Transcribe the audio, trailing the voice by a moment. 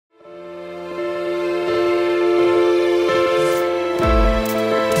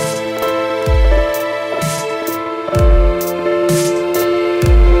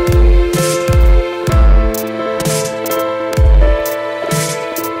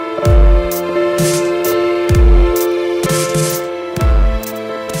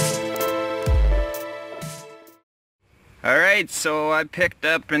so I picked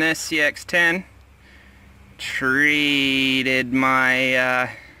up an SCX 10, traded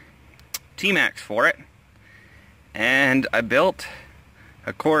my T-Maxx for it, and I built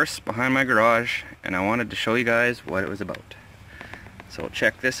a course behind my garage, and I wanted to show you guys what it was about. So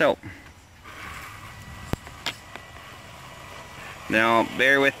check this out. Now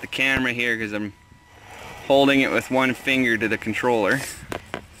bear with the camera here because I'm holding it with one finger to the controller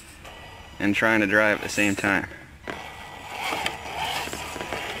and trying to drive at the same time.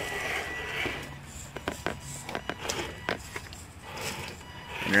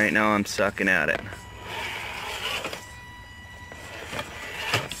 And right now I'm sucking at it.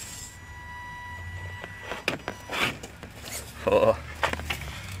 Oh.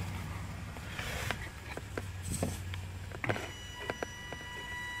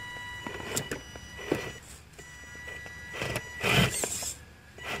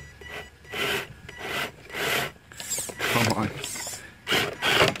 Come on.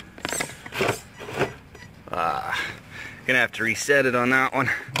 Gonna have to reset it on that one.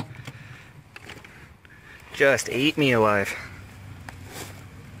 Just ate me alive.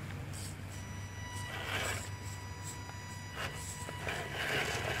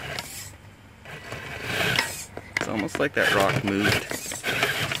 It's almost like that rock moved.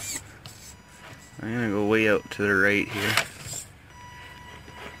 I'm gonna go way out to the right here.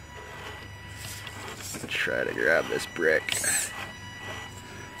 Try to grab this brick.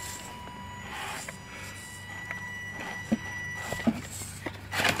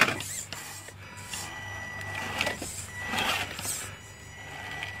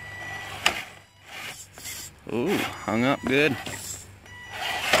 Ooh, hung up good.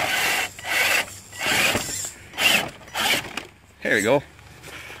 There we go.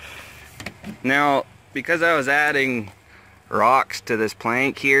 Now, because I was adding rocks to this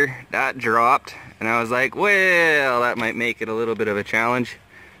plank here, that dropped, and I was like, well, that might make it a little bit of a challenge.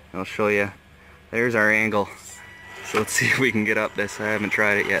 I'll show you. There's our angle. So let's see if we can get up this. I haven't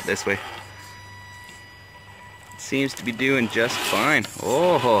tried it yet this way. It seems to be doing just fine.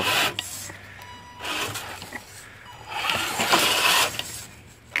 Oh.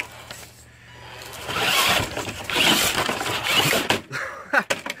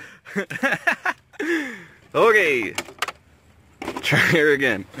 Okay, try her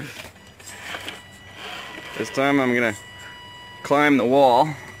again. This time I'm gonna climb the wall,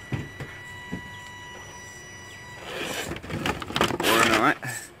 or not.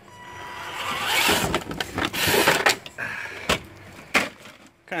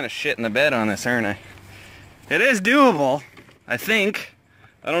 Kind of shit in the bed on this, aren't I? It is doable, I think.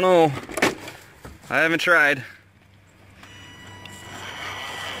 I don't know. I haven't tried.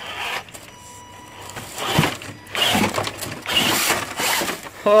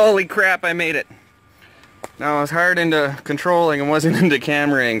 Holy crap, I made it. Now I was hard into controlling and wasn't into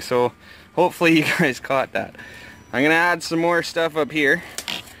cameraing, so hopefully you guys caught that. I'm gonna add some more stuff up here.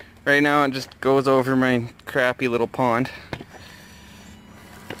 Right now it just goes over my crappy little pond.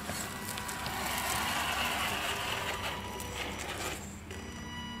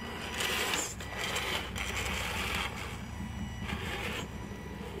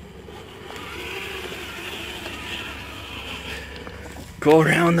 Go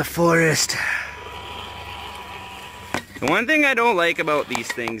around the forest. The one thing I don't like about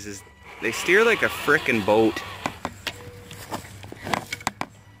these things is they steer like a frickin' boat.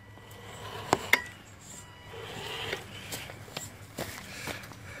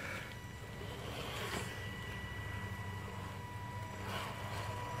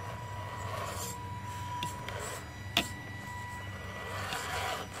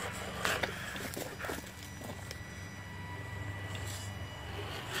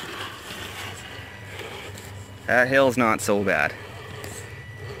 That hill's not so bad.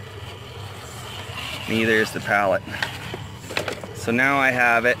 Neither is the pallet. So now I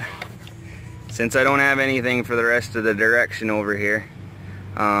have it. Since I don't have anything for the rest of the direction over here,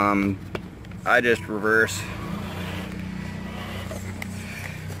 I just reverse.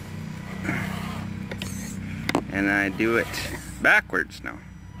 And I do it backwards now.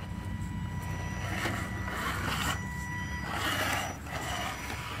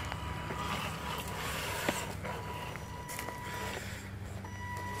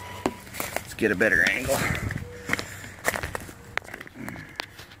 Get a better angle.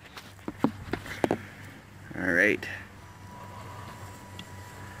 All right.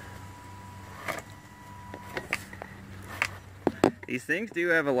 These things do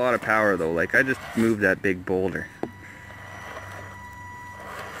have a lot of power though. Like I just moved that big boulder.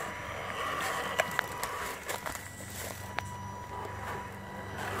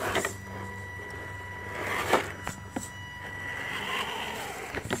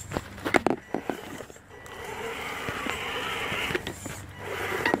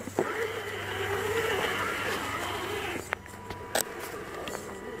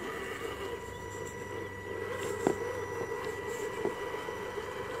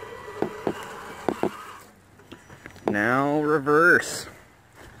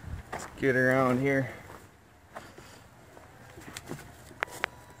 get around here.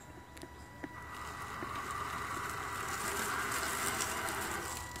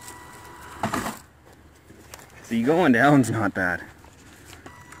 See, going down's not bad.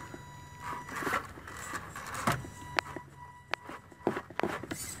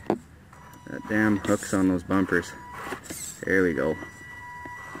 That damn hook's on those bumpers. There we go.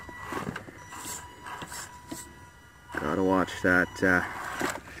 Gotta watch that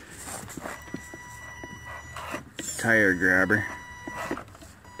tire grabber.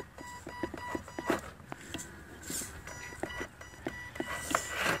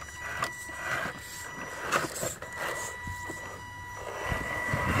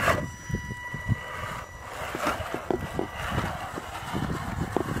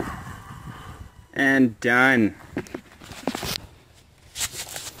 And done.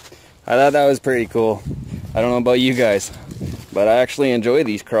 I thought that was pretty cool. I don't know about you guys, but I actually enjoy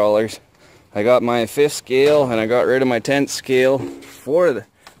these crawlers. I got my 5th scale and I got rid of my 10th scale for the,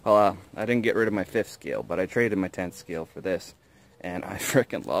 well, I didn't get rid of my 5th scale, but I traded my 10th scale for this, and I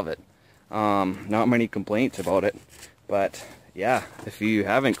freaking love it. Not many complaints about it, but yeah, if you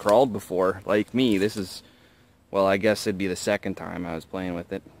haven't crawled before, like me, this is, well, I guess it'd be the 2nd time I was playing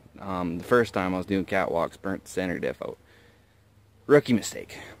with it. The first time I was doing catwalks, burnt the center diff out. Rookie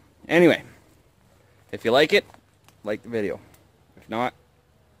mistake. Anyway, if you like it, like the video. If not,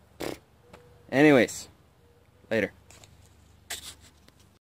 anyways, later.